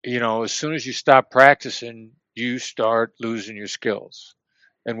as soon as you stop practicing, you start losing your skills.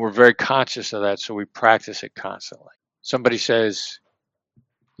 And we're very conscious of that, so we practice it constantly. Somebody says,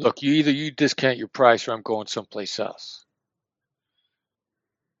 look, you discount your price or I'm going someplace else.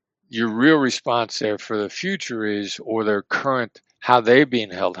 Your real response there for the future is, or their current, how they're being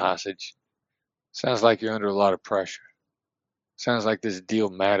held hostage, sounds like you're under a lot of pressure. Sounds like this deal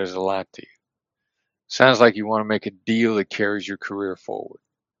matters a lot to you. Sounds like you want to make a deal that carries your career forward.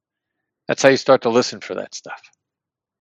 That's how you start to listen for that stuff.